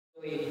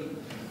Really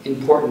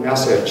important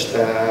message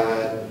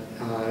that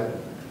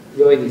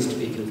really needs to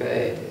be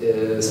conveyed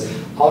is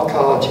all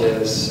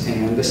colleges,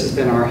 and this has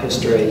been our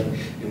history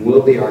and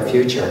will be our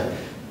future,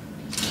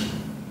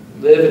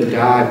 live and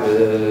die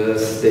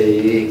with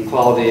the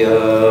quality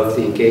of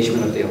the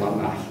engagement of the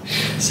alumni.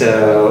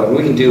 So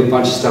we can do a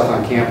bunch of stuff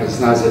on campus.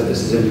 It's not as if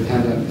this is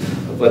independent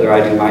of whether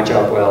I do my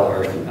job well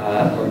or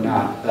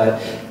not.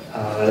 But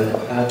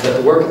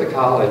the work of the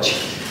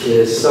college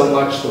is so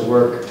much the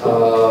work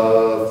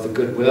of the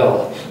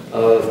goodwill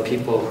of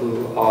people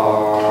who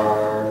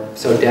are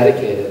so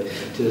dedicated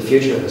to the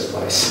future of this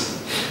place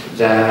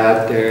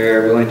that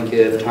they're willing to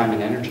give time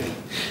and energy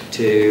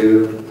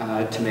to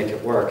make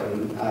it work.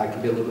 And I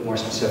can be a little bit more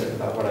specific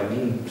about what I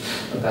mean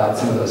about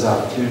some of those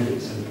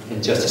opportunities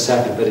in just a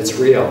second, but it's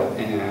real,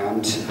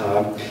 and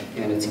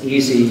it's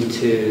easy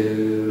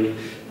to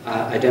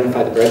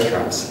identify the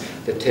breadcrumbs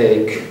that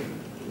take,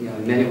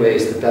 in many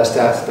ways, the best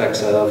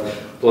aspects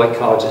of Beloit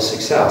College's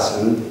success,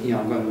 and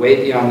I'm going way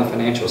beyond the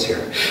financials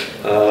here,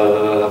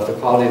 of the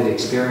quality of the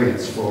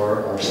experience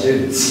for our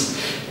students,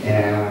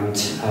 and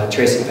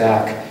trace it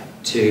back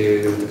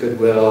to the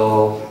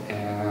goodwill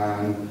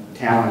and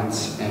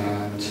talents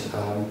and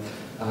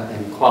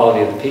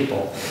quality of the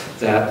people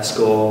that the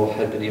school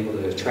had been able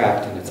to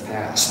attract in its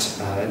past,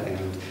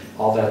 and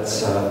all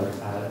that's.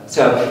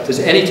 So, if there's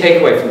any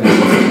takeaway from this,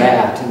 it's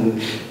that,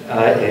 and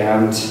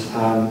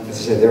as I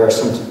said, there are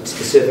some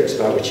specifics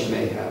about which you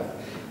may have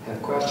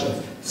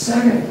questions.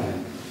 Second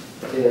thing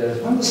is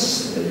one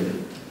that's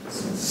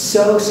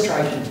so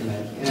striking to me,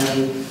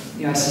 and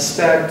I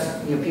suspect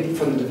people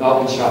from the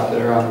development shop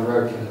that are on the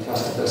road can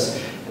attest to this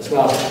as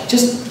well.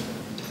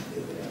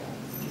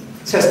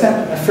 So I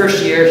spent my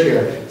first year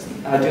here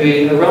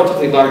doing a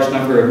relatively large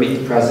number of meet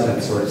the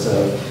president sorts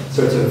of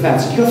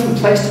events. You go from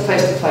place to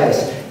place to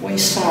place. What you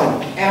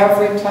saw in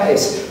every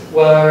place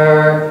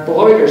were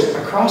Beloiters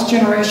across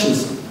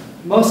generations,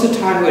 most of the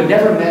time who had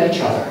never met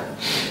each other.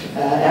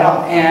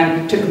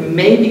 And took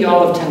maybe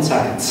all of 10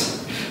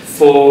 seconds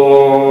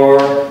for,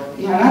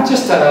 not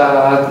just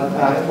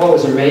what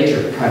was a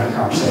major kind of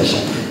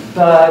conversation,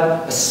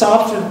 but a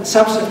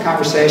substantive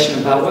conversation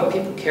about what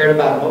people cared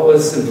about, what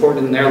was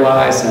important in their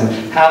lives, and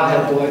how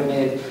had Beloit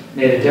made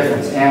a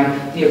difference.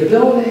 And the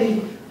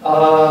ability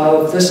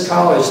of this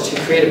college to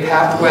create a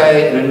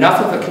pathway and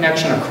enough of a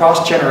connection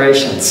across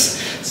generations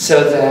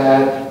so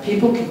that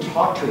people can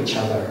talk to each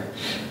other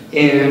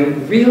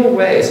in real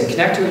ways and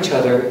connect to each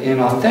other in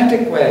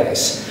authentic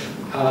ways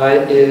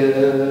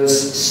is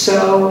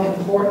so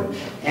important.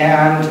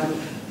 And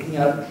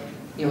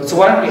so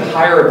why don't we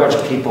hire a bunch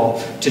of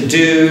people to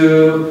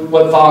do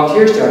what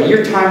volunteers do? I mean,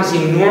 your time is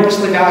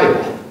enormously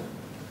valuable,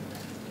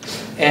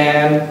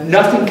 and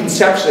nothing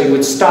conceptually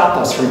would stop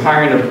us from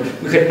hiring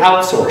we could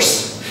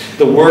outsource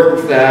the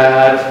work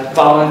that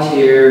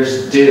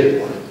volunteers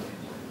do,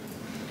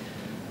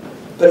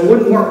 but it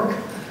wouldn't work.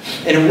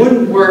 And it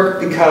wouldn't work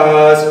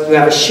because you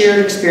have a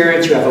shared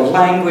experience, you have a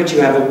language, you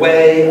have a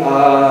way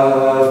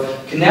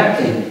of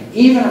connecting,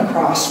 even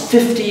across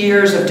 50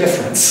 years of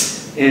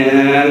difference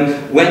in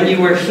when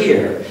you were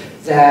here,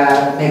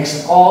 that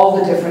makes all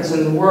the difference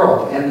in the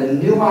world. And the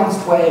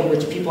nuanced way in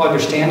which people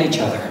understand each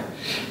other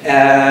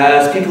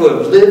as people who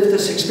have lived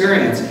this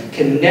experience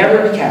can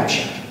never be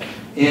captured.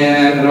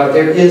 And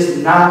there is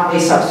not a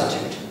substitute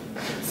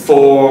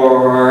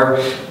for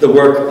the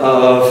work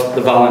of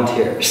the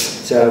volunteers.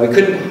 So we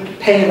couldn't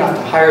pay enough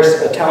to hire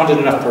a talented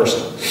enough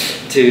person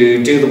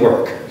to do the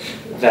work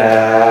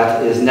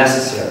that is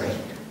necessary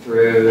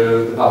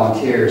through the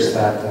volunteers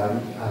that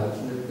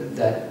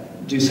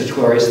do such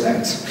glorious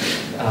things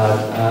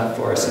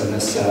for us in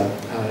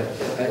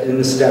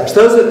this steps.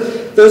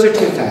 Those are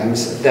two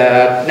things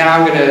that now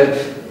I'm going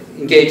to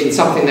engage in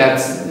something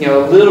that's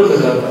a little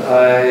bit of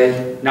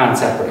a non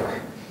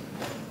sequitur.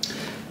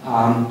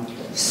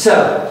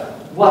 So,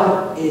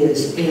 what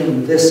is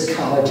in this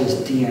college's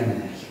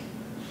DNA?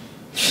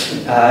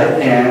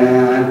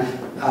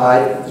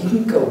 You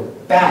can go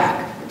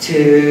back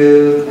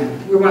to,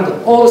 we're one of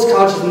the oldest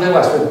colleges in the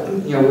Midwest.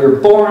 We were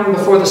born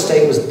before the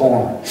state was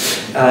born.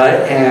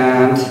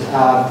 And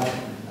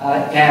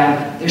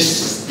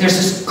there's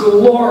this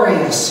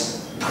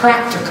glorious,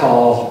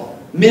 practical,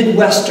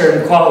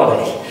 Midwestern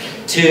quality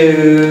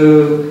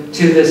to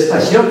this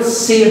place. You don't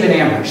see it in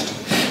Amherst,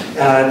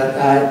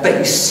 but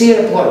you see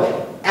it at Beloit.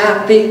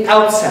 At the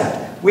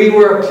outset, we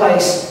were a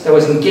place that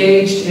was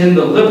engaged in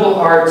the liberal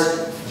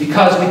arts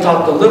because we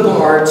thought the liberal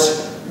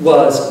arts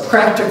was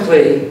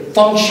practically,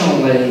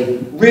 functionally,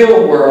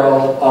 real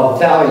world of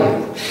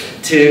value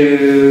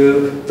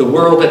to the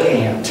world at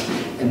hand.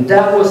 And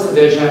that was the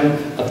vision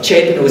of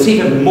Chapin. It was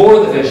even more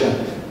the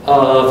vision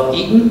of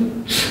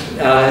Eaton.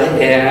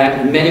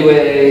 And in many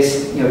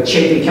ways,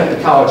 Chapin kept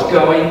the college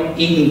going.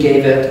 Eaton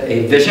gave it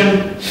a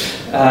vision.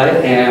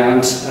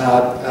 And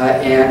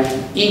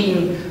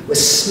Eaton was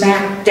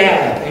smack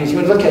dab. And if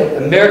you look at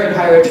American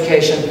higher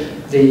education,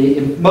 the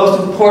most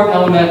important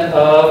element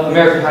of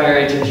American higher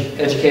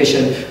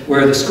education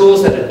were the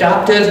schools that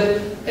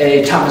adopted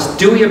a Thomas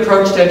Dewey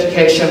approach to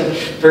education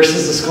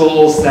versus the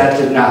schools that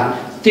did not.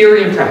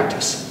 theory and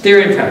practice.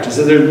 Theory and practice.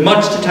 So there's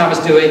much to Thomas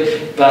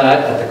Dewey, but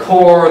at the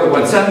core, the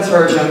one-sentence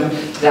version,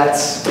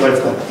 that's what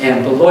it's about.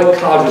 And Beloit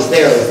College was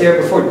there. It was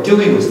there before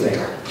Dewey was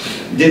there.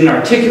 Didn't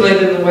articulate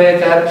it in the way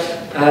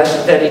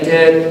that he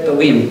did, but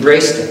we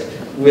embraced it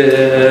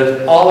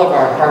with all of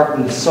our heart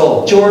and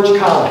soul. George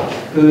Colley,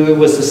 who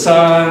was the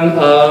son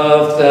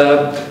of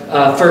the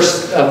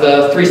first of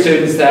the 3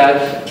 students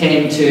that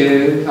came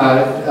to,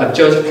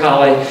 Joseph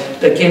Colley,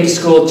 that came to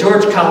school.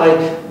 George Colley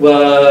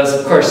was,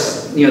 of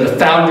course, you know, the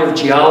founder of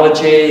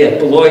geology at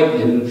Beloit,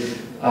 and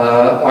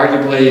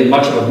arguably in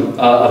much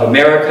of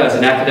America as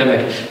an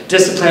academic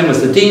discipline,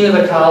 was the dean of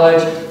the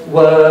college,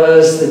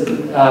 was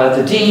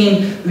the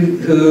dean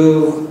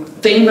who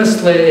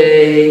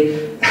famously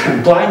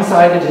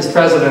blindsided his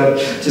president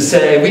to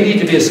say, we need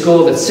to be a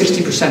school that's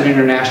 60%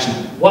 international.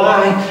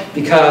 Why?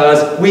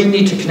 Because we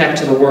need to connect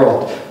to the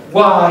world.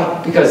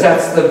 Why? Because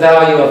that's the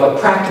value of a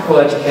practical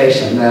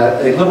education.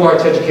 A liberal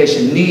arts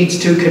education needs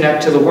to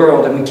connect to the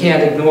world, and we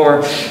can't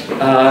ignore you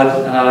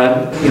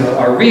know,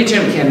 our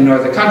region, we can't ignore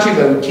the country,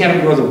 but we can't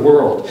ignore the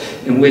world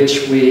in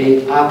which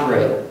we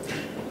operate.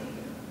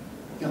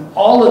 You know,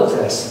 all of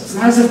this, it's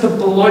not as if the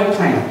Beloit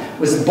Plan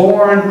was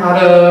born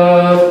out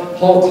of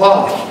whole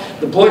cloth.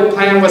 The Beloit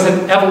Plan was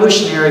an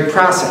evolutionary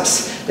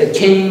process that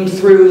came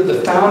through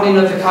the founding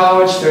of the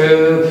college,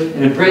 through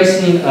an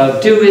embracing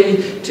of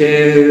Dewey,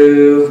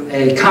 to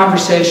a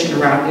conversation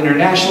around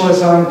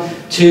internationalism,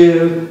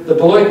 to the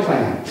Beloit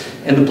Plan.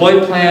 And the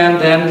Beloit Plan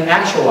then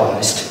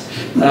actualized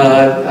and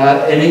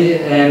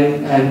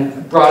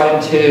brought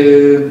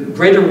into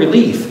greater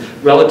relief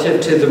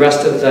relative to the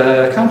rest of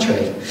the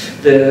country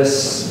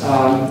this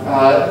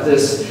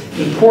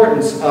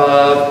importance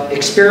of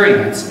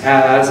experience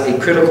as a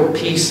critical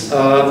piece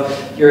of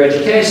your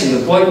education. The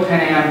Beloit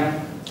Plan,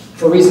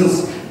 for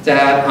reasons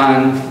that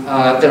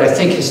that I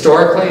think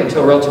historically,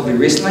 until relatively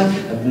recently,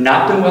 have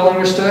not been well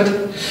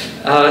understood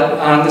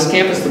on this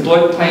campus, the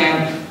Beloit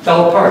Plan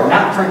fell apart,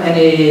 not for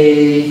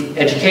any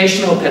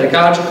educational,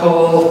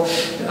 pedagogical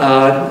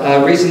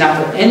reason, not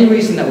for any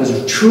reason that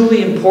was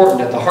truly important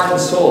at the heart and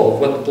soul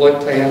of what the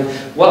Beloit Plan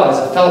was.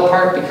 It fell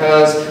apart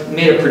because we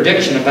made a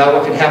prediction about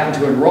what could happen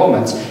to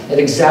enrollments at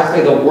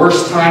exactly the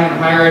worst time in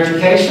higher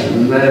education,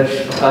 in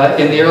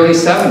the early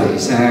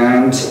 70s.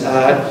 And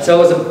so it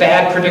was a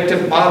bad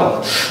predictive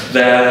model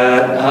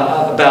that,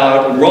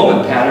 about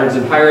enrollment patterns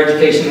in higher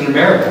education in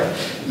America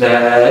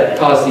that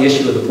caused the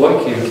issue of the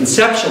Beloit Plan.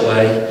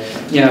 Conceptually,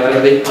 you know,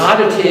 the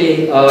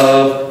oddity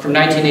of, from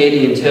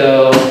 1980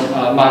 until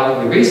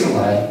moderately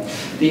recently,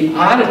 the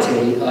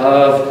oddity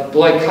of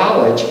Beloit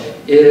College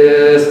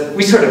is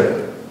we sort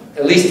of,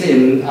 at least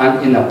in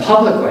a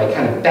public way,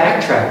 kind of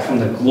backtrack from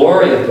the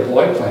glory of the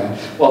Beloit Plan,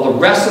 while the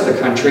rest of the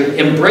country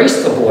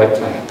embraced the Beloit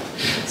Plan.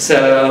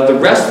 So the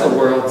rest of the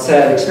world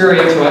said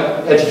experiential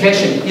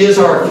education is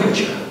our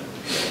future.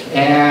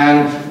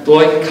 And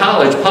Beloit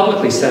College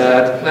publicly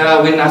said,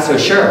 well, we're not so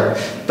sure.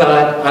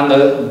 But on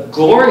the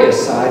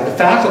glorious side, the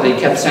faculty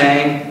kept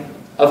saying,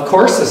 of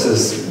course this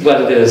is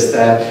what it is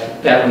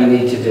that we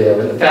need to do.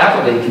 And the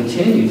faculty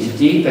continued to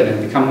deepen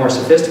and become more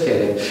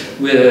sophisticated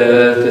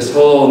with this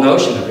whole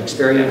notion of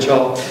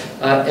experiential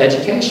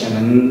education.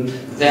 And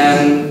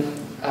then,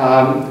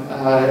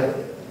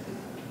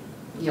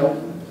 you know,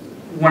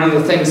 one of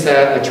the things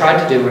that I tried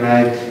to do when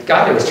I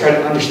got here was try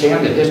to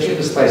understand the history of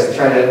this place, to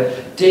try to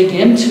dig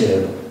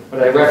into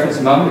what I referenced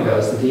a moment ago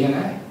as the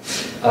DNA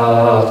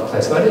of the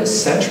place. What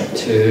is central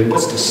to,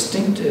 what's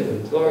distinctive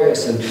and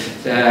glorious, and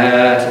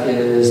that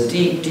is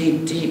deep,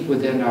 deep, deep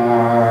within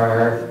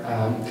our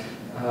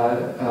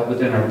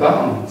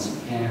bones.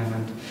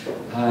 And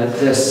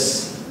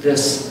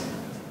this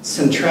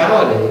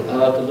centrality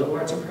of the liberal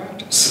arts of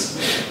practice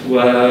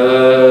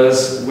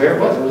was where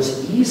it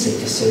was easy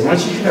to see.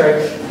 Once you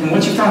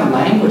found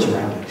language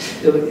around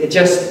it, it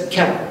just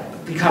kept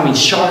becoming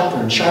sharper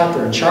and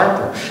sharper and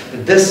sharper.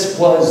 But this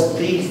was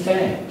the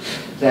thing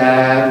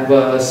that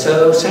was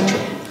so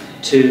central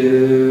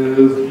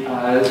to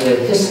the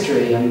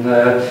history and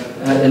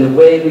the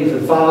way we've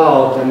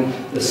evolved and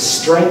the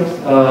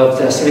strength of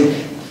this. I mean,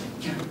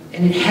 you know,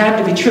 and it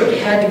had to be true. It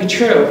had to be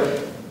true.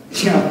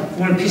 You know,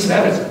 one piece of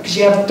evidence, because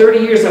you have 30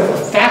 years of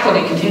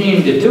faculty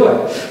continuing to do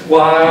it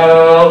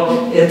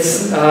while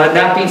it's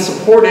not being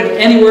supported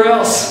anywhere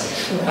else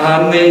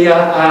on the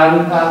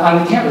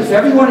campus. If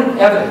everyone had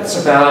evidence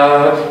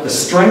about the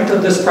strength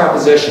of this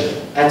proposition,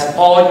 that's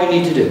all you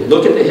need to do.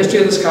 Look at the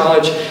history of this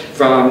college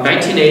from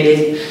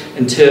 1980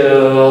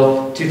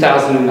 until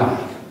 2009.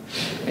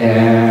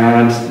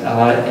 And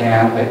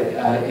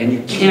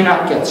you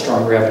cannot get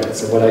stronger evidence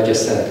that what I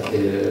just said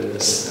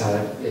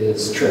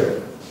is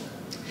true.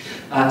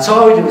 So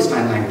all we do is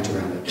find language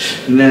around it.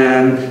 And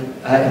then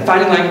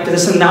finding language, but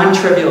it's a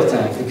non-trivial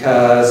thing,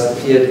 because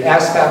if you had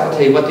asked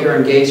faculty what they were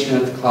engaged in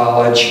at the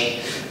college,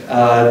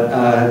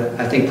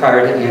 I think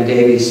prior to Ann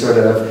Davies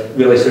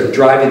really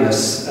driving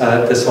this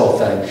whole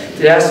thing, if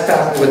you asked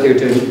faculty what they were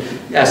doing,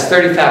 asked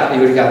 30 faculty,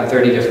 you would have gotten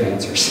 30 different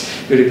answers.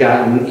 You would have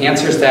gotten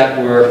answers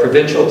that were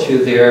provincial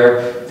to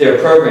their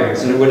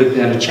programs, and it would have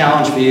been a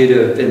challenge for you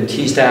to have been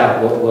teased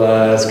out what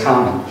was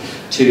common.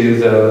 to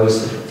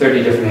those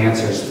 30 different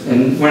answers.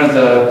 And one of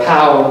the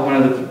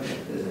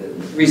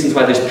reasons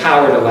why there's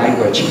power to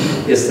language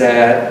is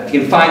that if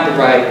you can find the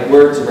right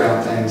words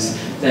around things,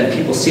 then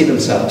people see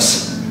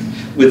themselves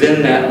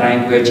within that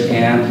language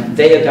and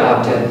they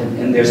adopt it,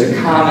 and there's a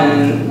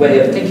common way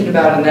of thinking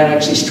about it, and that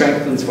actually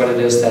strengthens what it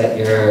is that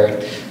you're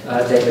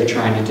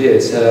trying to do.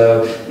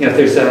 So, you know, if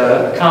there's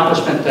an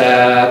accomplishment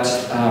that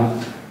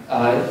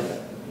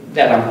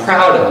that I'm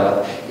proud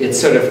of,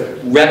 it's sort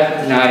of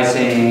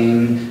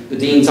recognizing the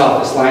Dean's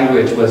Office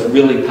language was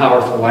really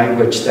powerful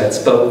language that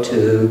spoke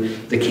to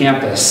the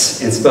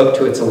campus and spoke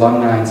to its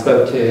alumni and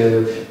spoke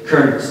to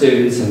current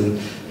students, and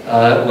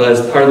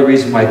was part of the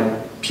reason why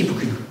people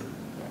could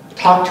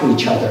talk to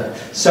each other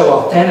so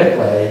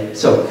authentically,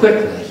 so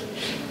quickly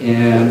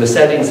in the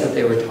settings that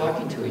they were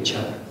talking to each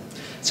other.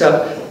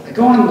 So I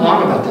go on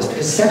long about this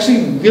because it's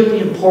actually really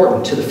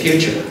important to the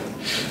future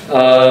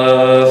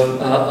of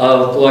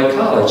Beloit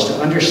College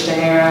to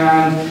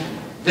understand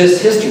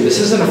this history. This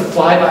isn't a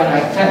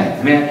fly-by-night thing.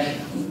 I mean,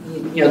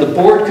 you know, the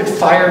board could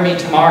fire me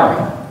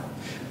tomorrow,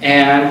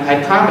 and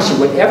I promise you,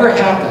 whatever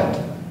happened,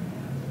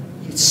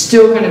 it's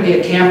still going to be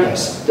a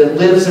campus that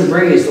lives and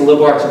breathes the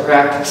liberal arts and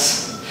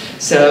practice.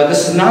 So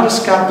this is not a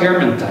Scott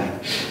Bierman thing,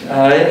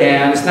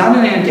 and it's not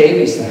an Ann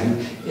Davies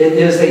thing. It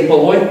is a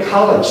Beloit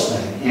College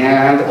thing,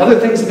 and other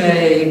things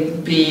may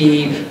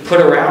be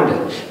put around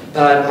it.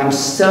 But I'm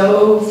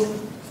so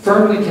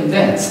firmly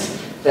convinced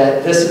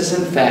that this is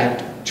in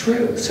fact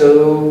true.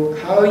 So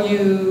how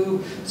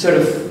you sort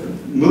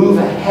of move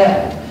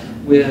ahead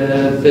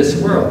with this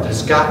world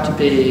has got to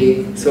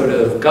be sort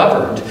of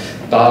governed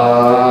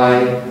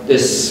by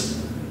this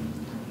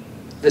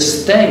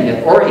thing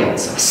that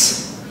orients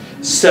us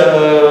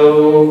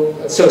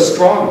so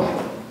strongly.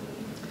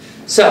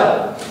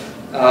 So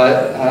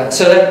that's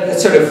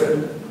sort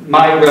of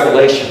my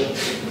revelation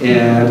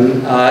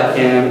in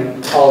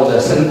all of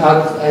this. And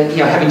you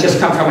know, having just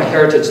come from a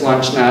Heritage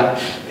lunch, not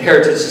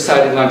Heritage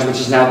Society lunch, which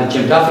is now the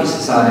Jim Duffy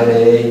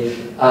Society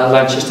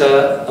lunch just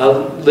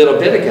a little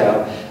bit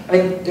ago, I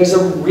mean, there's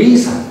a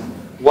reason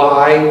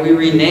why we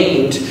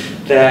renamed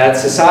that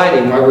society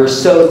and why we're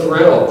so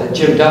thrilled that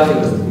Jim Duffy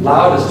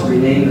allowed us to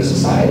rename the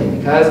society,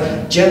 because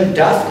Jim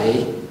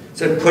Duffy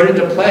sort of put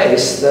into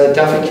place the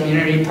Duffy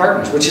Community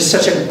Partners, which is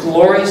such a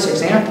glorious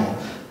example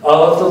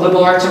of the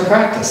liberal arts and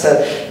practice.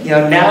 That, you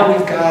know, now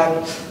we've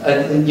got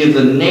you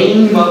know, the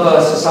name of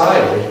a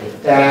society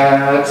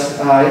that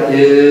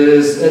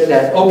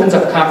that opens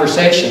up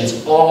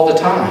conversations all the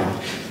time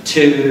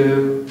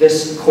to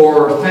this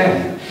core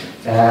thing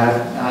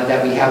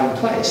that we have in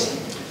place.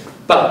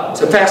 But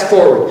so fast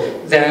forward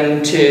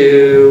then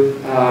to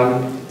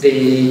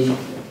the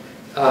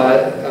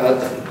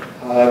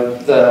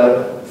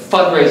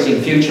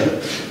fundraising future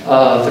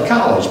of the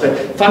college. But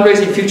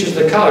fundraising futures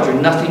of the college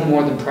are nothing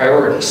more than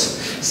priorities.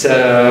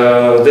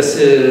 So this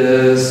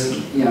is,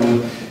 you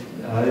know,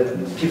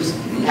 people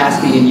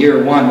ask me in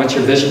year one, what's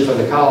your vision for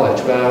the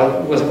college?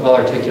 Well, it wasn't well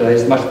articulated.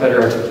 It's much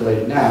better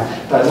articulated now.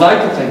 But I'd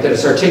like to think that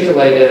it's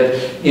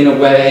articulated in a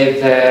way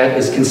that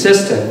is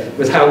consistent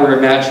with how we're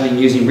imagining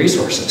using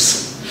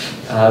resources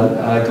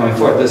going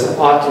forward. This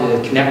ought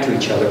to connect to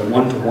each other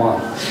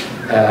one-to-one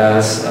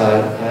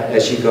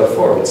as you go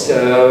forward.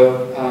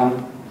 So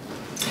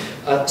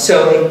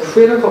a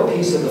critical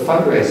piece of the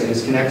fundraising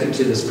is connected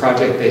to this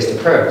project-based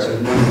approach. So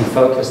we want to be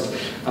focused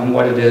on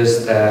what it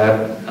is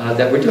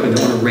that we're doing.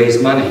 We want to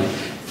raise money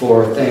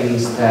for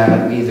things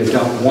that we either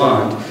don't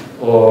want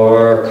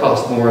or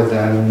cost more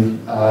than,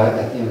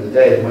 at the end of the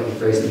day, what you've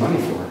raised the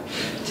money for,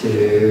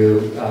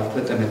 to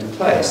put them into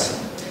place.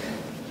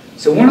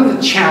 So one of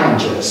the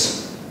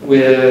challenges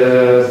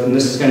with, and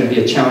this is going to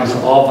be a challenge for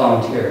all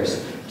volunteers,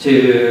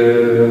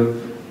 to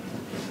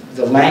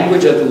the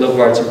language of the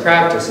liberal arts and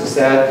practice, is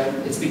that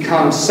it's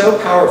become so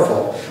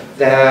powerful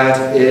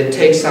that it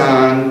takes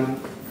on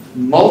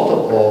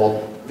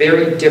multiple,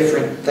 very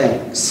different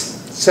things.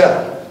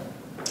 So,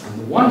 on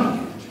the one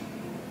hand,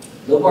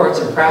 liberal arts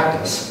and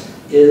practice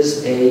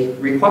is a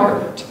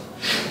requirement.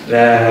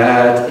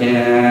 That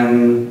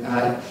in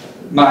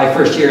my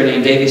first year and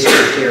Ann Davies'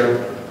 first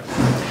year,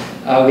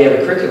 we had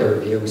a curricular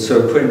review,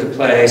 so we put into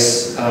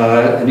place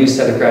a new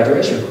set of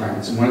graduation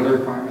requirements. And one of the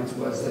requirements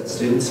was that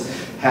students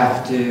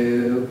have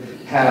to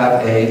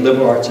have a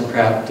liberal arts and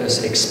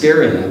practice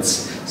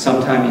experience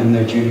sometime in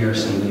their junior or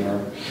senior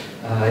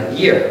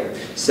year.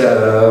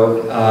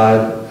 So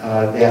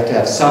they have to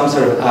have some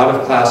sort of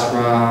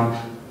out-of-classroom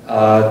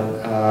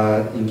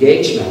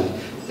engagement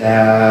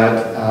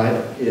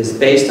that is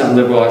based on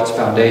liberal arts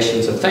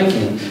foundations of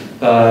thinking,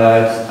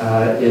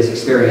 but is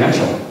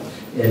experiential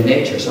in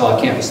nature. So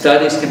off-campus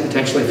studies can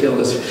potentially fill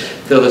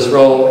this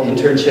role.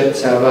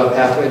 Internships have a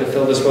pathway to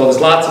fill this role.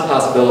 There's lots of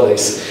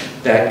possibilities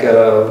that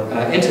go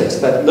into this.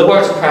 But liberal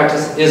arts and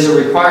practice is a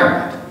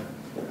requirement.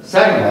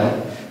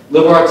 Secondly,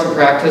 liberal arts and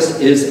practice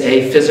is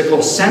a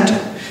physical center.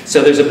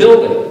 So there's a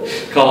building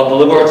called the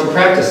Liberal Arts and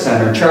Practice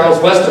Center. Charles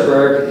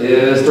Westerberg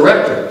is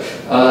director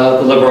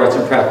of the Liberal Arts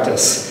and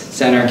Practice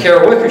Center. And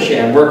Carol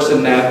Wickersham works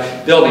in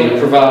that building. It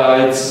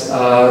provides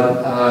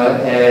a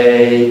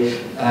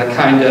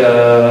kind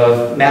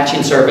of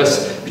matching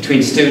service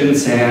between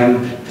students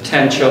and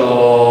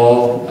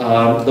potential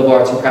liberal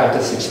arts and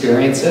practice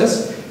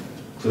experiences,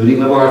 including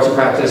liberal arts and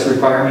practice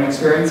requirement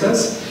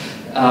experiences.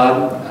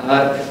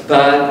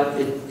 But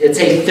it's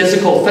a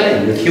physical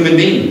thing with human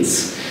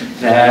beings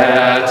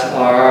that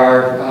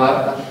are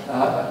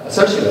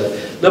associated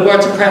with. Liberal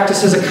arts and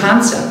practice is a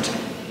concept.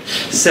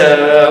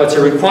 So it's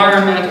a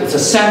requirement, it's a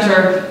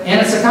center,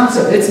 and it's a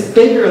concept. It's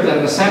bigger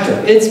than the center.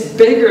 It's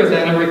bigger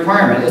than a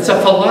requirement. It's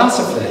a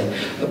philosophy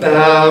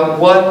about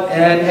what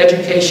an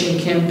education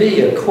can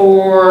be, a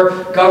core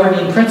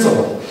governing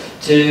principle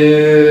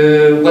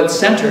to what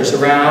centers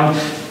around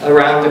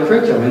the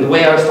curriculum. And the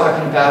way I was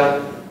talking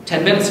about it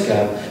 10 minutes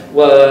ago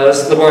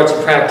was liberal arts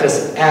and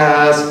practice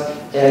as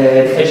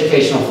an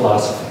educational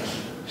philosophy.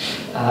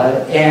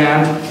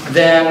 And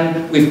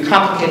then we've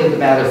complicated the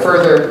matter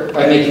further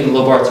by making the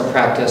liberal arts and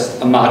practice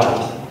a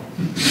module.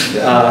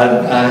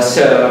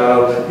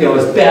 So, you know, it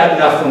was bad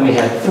enough when we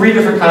had 3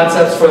 different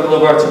concepts for the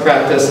liberal arts and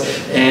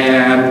practice,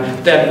 and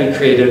then we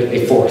created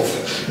a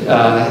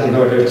 4th in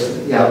order to,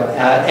 you know,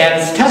 and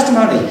it's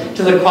testimony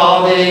to the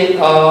quality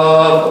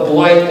of a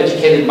Beloit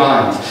educated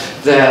mind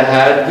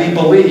that we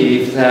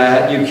believe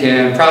that you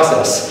can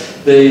process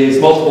these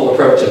multiple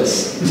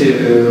approaches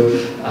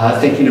to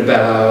thinking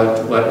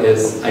about what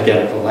is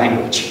identical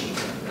language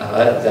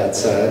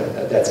that's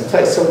in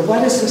place. So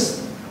what does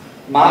this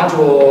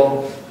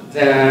module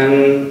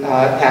then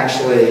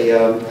actually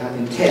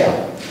entail?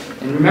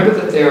 And remember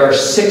that there are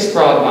 6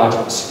 broad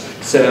modules.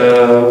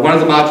 So one of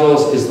the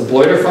modules is the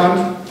Beloiter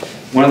Fund,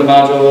 one of the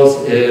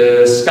modules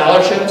is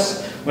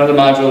scholarships, one of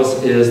the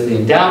modules is the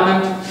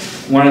endowment,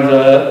 one of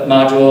the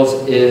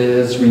modules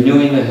is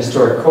renewing the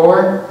historic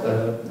core,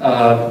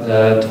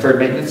 the deferred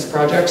maintenance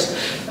projects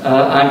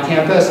on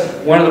campus.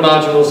 One of the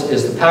modules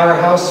is the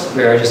powerhouse,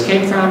 where I just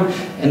came from,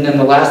 and then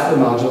the last of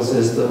the modules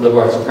is the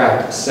liberal arts and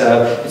practice.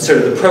 So it's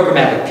sort of the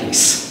programmatic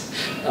piece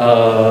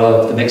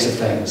of the mix of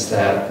things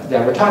that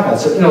we're talking about.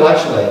 So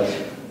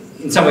intellectually,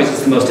 in some ways,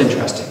 it's the most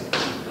interesting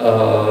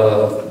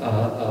of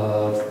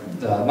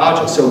the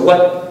modules. So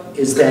what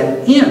is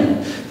then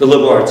in the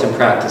liberal arts and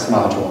practice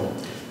module?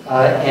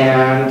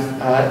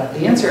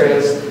 The answer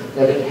is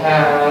that it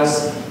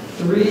has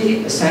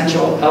 3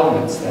 essential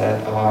elements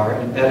that are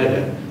embedded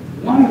in it.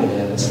 One of it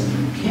is,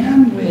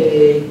 can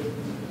we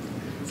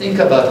think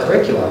of a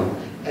curriculum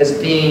as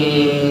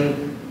being,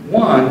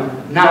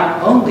 1,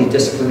 not only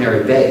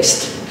disciplinary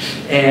based,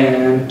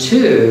 and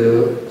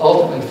 2,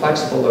 ultimately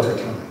flexible over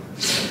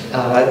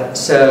time.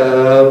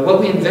 So what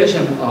we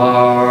envision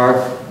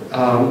are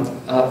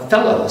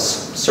fellows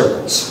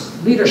circles,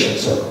 leadership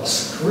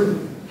circles,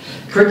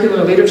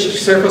 curricular leadership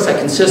circles that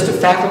consist of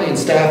faculty and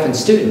staff and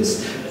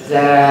students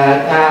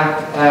that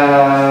act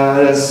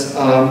as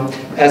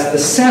the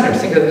center.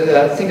 Think of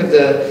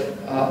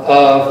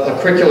a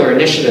curricular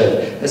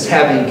initiative as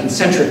having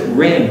concentric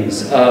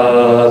rings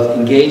of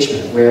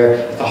engagement, where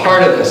at the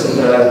heart of this, in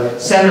the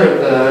center of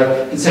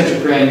the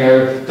concentric ring,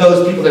 are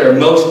those people that are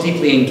most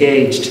deeply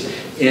engaged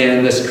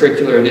in this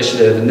curricular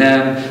initiative, and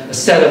then a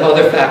set of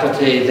other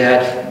faculty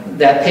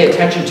that pay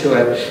attention to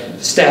it,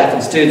 staff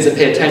and students that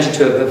pay attention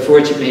to it, but for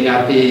which it may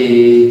not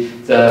be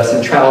the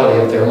centrality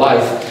of their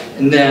life.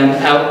 And then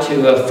out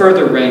to a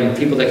further ring of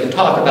people that can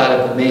talk about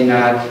it, but may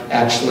not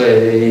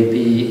actually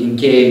be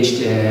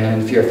engaged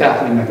in, if you're a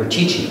faculty member,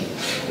 teaching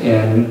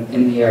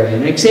in the area.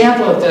 An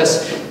example of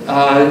this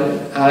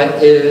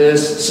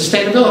is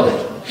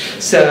sustainability.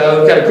 So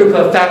we've got a group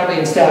of faculty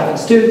and staff and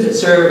students that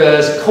serve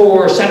as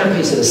core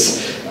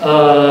centerpieces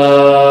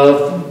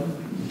of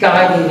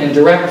guiding and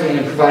directing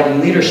and providing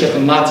leadership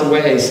in lots of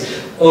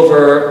ways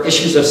over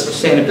issues of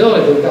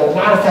sustainability. But we've got a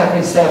lot of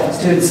faculty, staff, and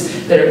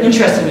students that are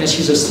interested in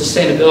issues of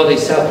sustainability.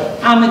 So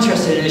I'm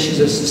interested in issues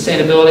of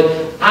sustainability.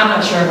 I'm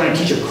not sure I'm going to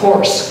teach a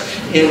course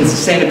in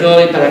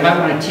sustainability, but I might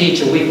want to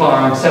teach a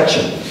week-long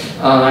section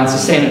on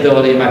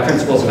sustainability in my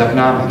Principles of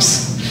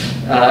Economics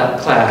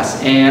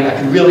class. And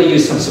I could really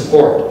use some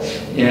support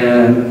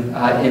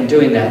in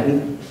doing that.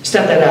 And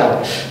step that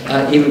out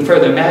even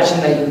further.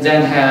 Imagine that you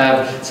then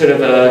have sort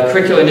of a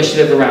curricular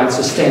initiative around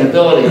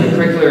sustainability, a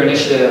curricular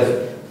initiative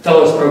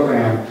fellows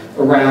program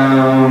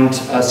around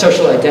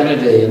social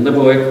identity and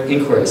liberal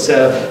inquiry.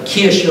 So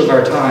key issue of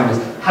our time is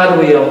how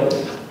do we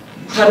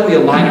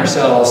align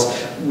ourselves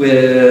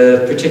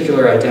with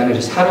particular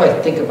identities? How do I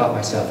think about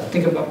myself? I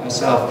think about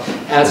myself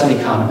as an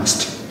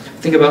economist.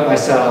 I think about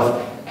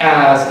myself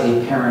as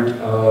a parent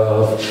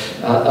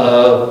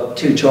of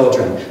 2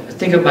 children. I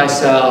think of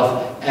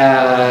myself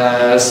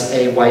as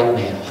a white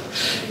male.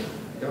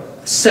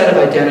 A set of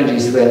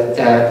identities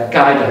that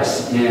guide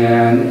us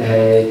in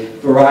a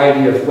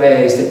variety of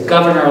ways, that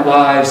govern our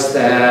lives,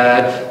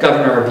 that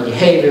govern our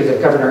behavior, that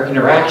govern our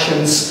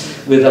interactions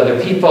with other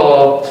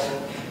people,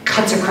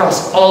 cuts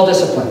across all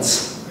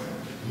disciplines.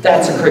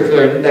 That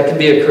can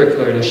be a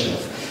curricular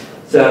initiative.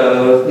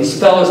 So these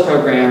fellows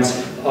programs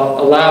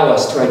allow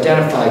us to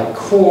identify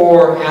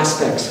core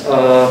aspects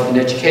of an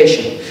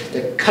education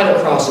that cut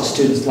across a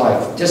student's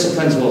life.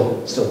 Disciplines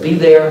will still be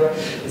there.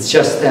 It's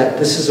just that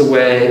this is a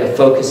way of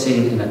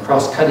focusing in a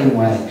cross-cutting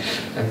way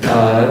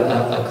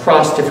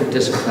across different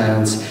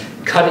disciplines,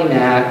 cutting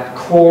at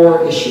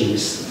core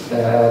issues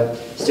that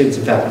students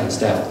and faculty and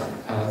staff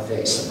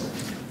face.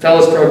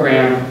 Fellows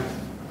program,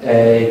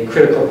 a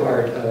critical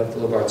part of the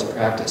liberal arts of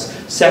practice.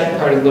 Second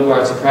part of the liberal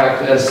arts of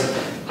practice,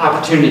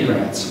 opportunity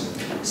grants.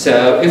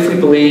 So if we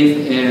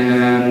believe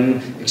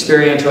in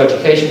experiential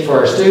education for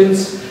our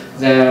students,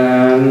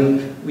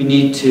 then we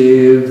need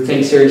to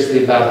think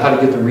seriously about how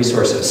to give them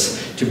resources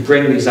to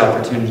bring these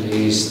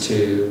opportunities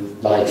to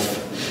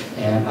life.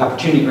 And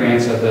opportunity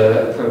grants are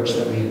the approach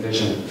that we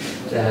envision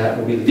that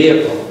will be the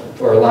vehicle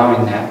for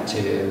allowing that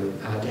to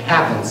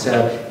happen.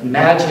 So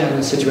imagine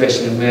a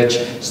situation in which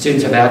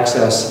students have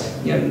access,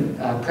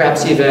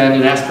 perhaps even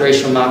an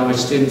aspirational model in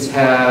which students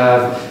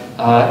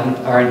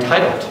are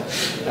entitled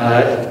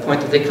at the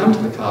point that they come to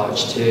the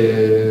college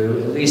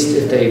to, at least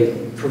if they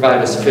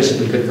provide a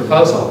sufficiently good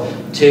proposal,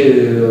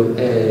 to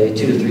a $2,000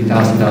 to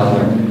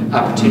 $3,000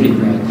 opportunity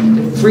grant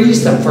that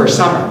frees them for a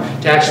summer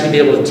to actually be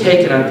able to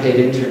take an unpaid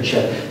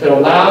internship, that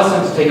allows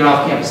them to take an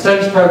off-campus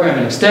studies program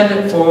and extend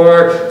it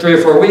for 3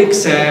 or 4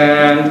 weeks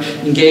and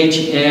engage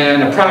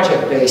in a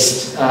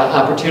project-based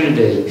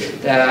opportunity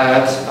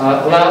that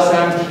allows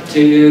them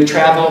to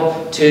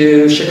travel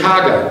to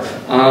Chicago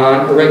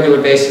on a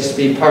regular basis to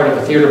be part of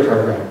a theater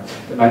program.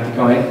 That might be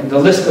going, the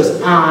list goes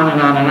on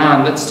and on and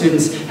on that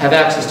students have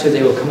access to.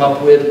 They will come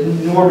up with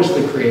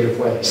enormously creative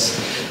ways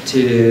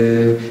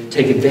to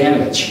take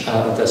advantage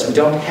of this. We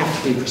don't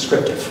have to be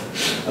prescriptive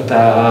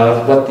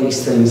about what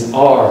these things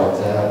are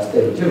that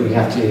they do. We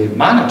have to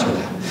monitor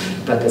them,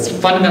 but that's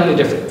fundamentally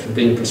different from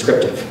being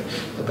prescriptive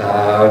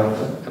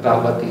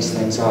about what these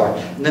things are.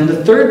 And then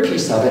the third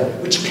piece of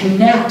it, which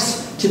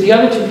connects to the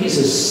other two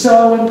pieces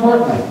so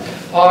importantly,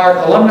 are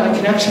alumni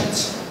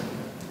connections.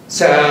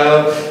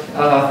 So,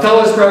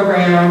 fellows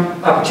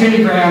program,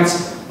 opportunity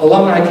grants,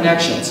 alumni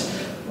connections.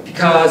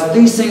 Because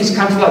these things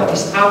come to life,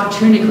 these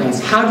opportunity grants,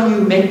 how do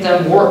you make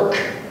them work?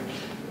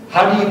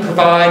 How do you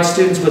provide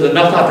students with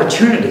enough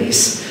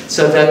opportunities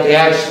so that they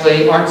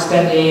actually aren't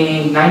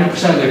spending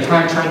 90% of their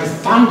time trying to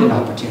find an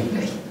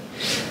opportunity?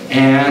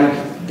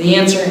 And the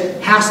answer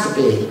has to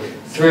be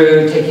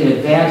through taking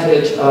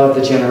advantage of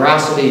the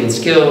generosity and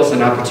skills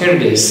and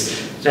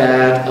opportunities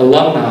that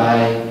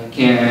alumni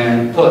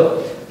can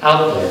put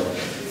out there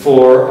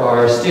for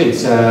our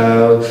students.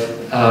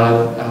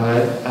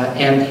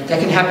 And that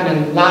can happen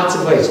in lots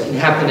of ways. It can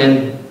happen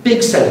in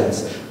big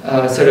settings,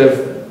 sort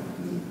of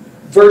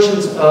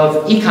versions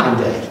of Econ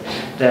Day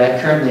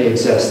that currently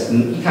exist.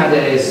 And Econ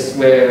Day is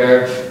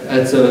where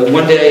it's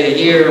one day a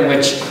year in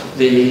which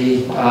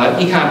the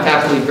econ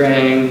faculty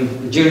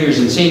bring the juniors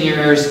and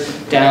seniors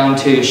down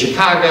to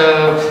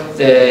Chicago.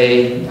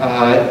 They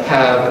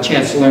have a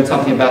chance to learn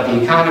something about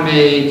the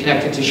economy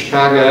connected to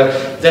Chicago.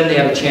 Then they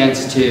have a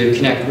chance to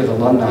connect with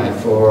alumni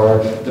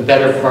for the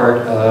better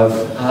part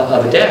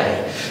of a day.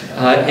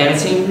 And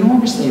it's an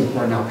enormously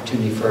important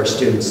opportunity for our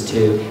students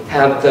to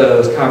have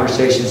those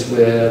conversations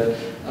with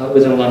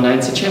an alumni.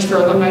 It's a chance for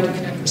alumni to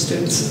connect with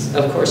students,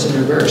 of course,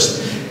 in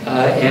reverse.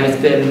 And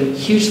it's been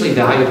hugely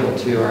valuable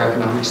to our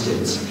economics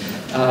students.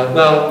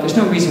 Well, there's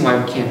no reason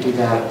why we can't do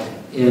that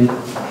in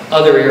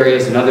other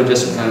areas and other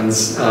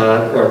disciplines,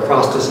 or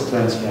across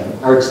disciplines. We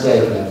have Arts Day,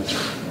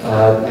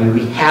 and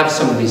we have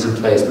some of these in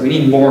place, but we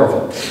need more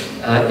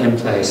of them in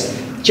place.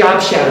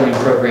 Job shadowing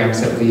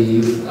programs that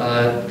we've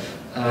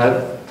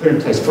put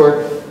in place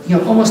for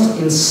almost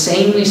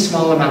insanely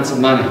small amounts of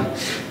money.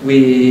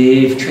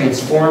 We've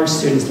transformed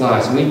students'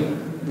 lives.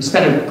 And we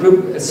sent a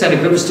group of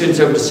students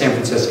over to San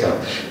Francisco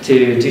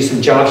to do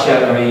some job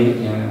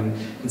shadowing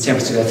in San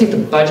Francisco. I think the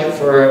budget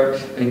for,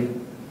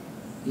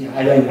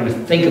 I don't even want to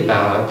think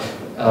about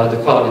the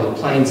quality of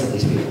the planes that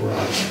these people were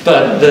on.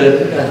 But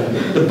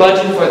the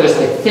budget for this,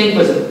 I think,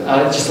 was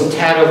just a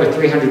tad over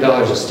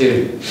 $300 a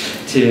student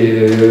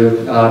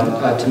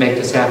to make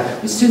this happen.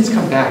 The students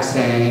come back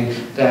saying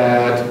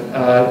that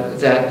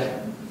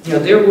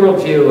their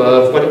worldview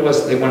of what it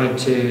was that they wanted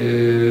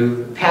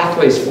to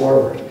pathways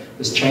forward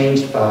was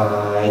changed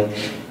by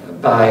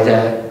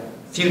that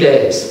few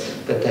days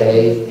that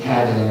they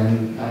had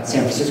in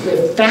San Francisco. We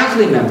have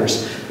faculty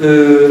members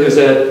who, there's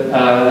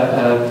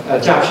a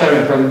job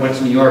shadowing program that went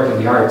to New York in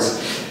the arts.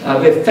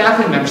 We have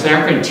faculty members that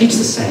aren't going to teach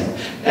the same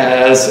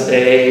as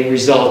a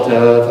result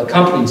of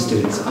accompanying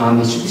students on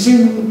these.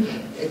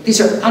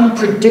 These are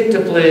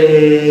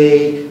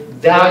unpredictably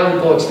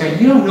valuable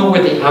experiences. You don't know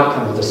where the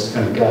outcome of this is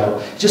going to go.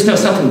 You just know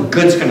something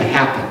good's going to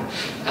happen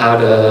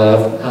out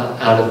of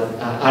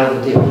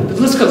the deal. But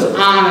the list goes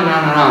on and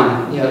on and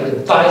on.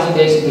 Advising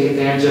days to take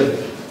advantage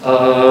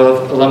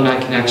of alumni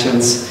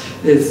connections.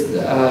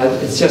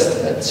 It's just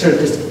sort of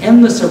this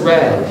endless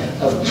array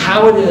of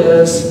how it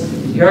is,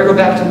 here I go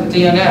back to the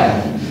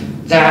DNA,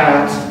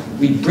 that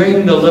we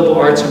bring the liberal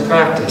arts and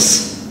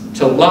practice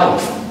to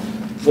life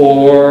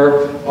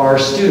for our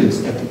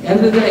students. At the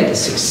end of the day, the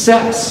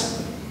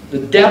success, the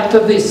depth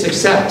of the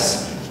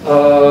success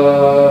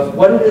of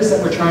what it is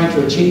that we're trying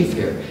to achieve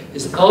here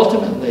is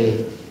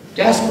ultimately,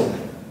 desperately,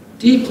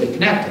 deeply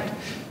connected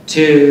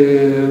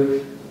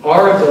to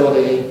our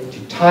ability to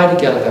tie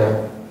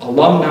together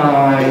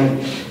alumni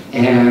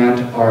and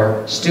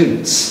our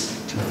students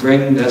to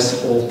bring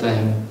this whole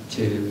thing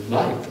to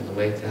life in the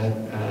way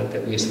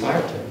that we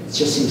aspire to. It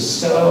just seems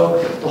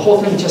so, the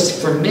whole thing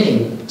just, for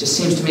me, just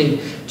seems to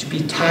me to be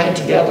tied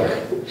together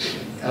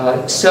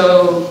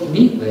so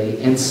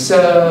neatly and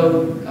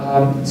so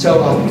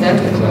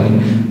authentically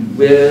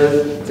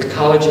with the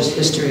college's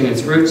history and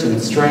its roots and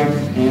its strength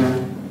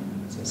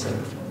and, as I said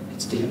before,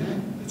 its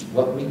DNA. It's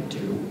what we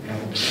do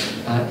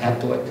at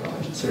Beloit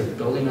College. It's sort of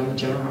building on the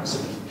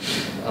generosity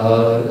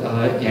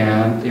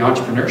and the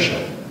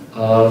entrepreneurship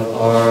of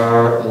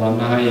our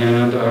alumni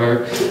and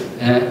our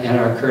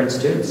current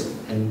students.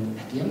 And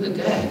at the end of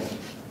the day,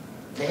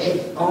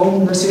 they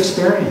own this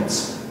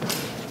experience.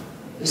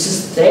 This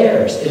is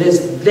theirs. It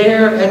is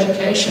their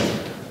education.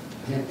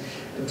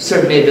 It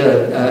sort of made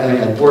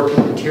the board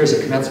people in tears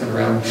at commencement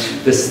around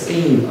this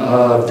theme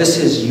of this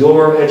is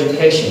your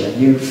education that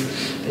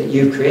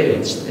you've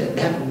created.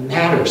 That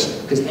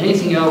matters because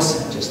anything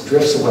else just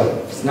drifts away.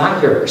 If it's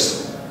not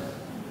yours,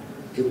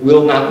 it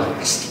will not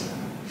last.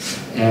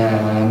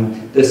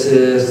 And this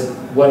is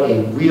what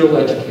a real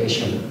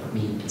education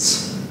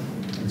means.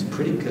 It's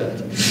pretty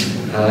good.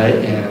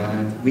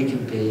 And we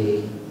can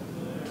be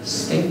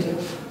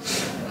distinctive.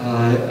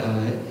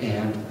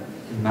 And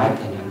in my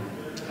opinion,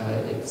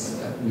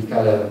 we've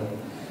got a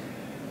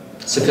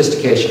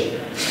sophistication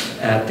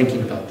at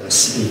thinking about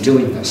this and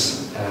doing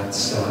this that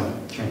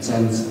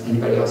transcends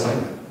anybody else I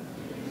know.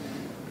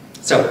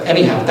 So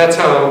anyhow, that's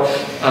how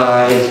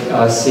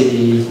I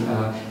see,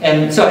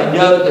 and so I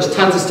know that there's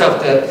tons of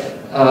stuff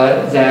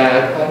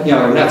that you know,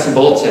 are nuts and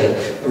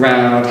boltsy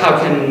around how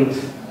can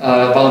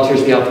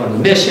volunteers be helpful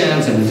in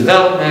missions and in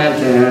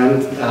development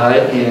and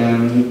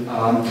in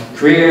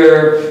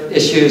career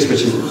issues,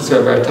 which is sort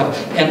of very tough.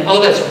 And all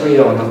that's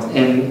real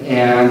and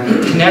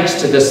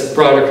connects to this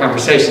broader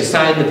conversation. It's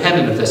not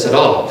independent of this at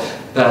all.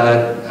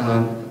 But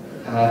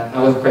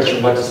I wasn't quite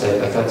sure what to say.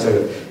 I thought sort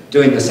of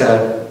doing this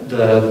at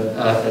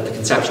the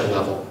conceptual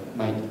level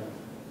might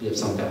be of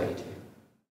some value to you.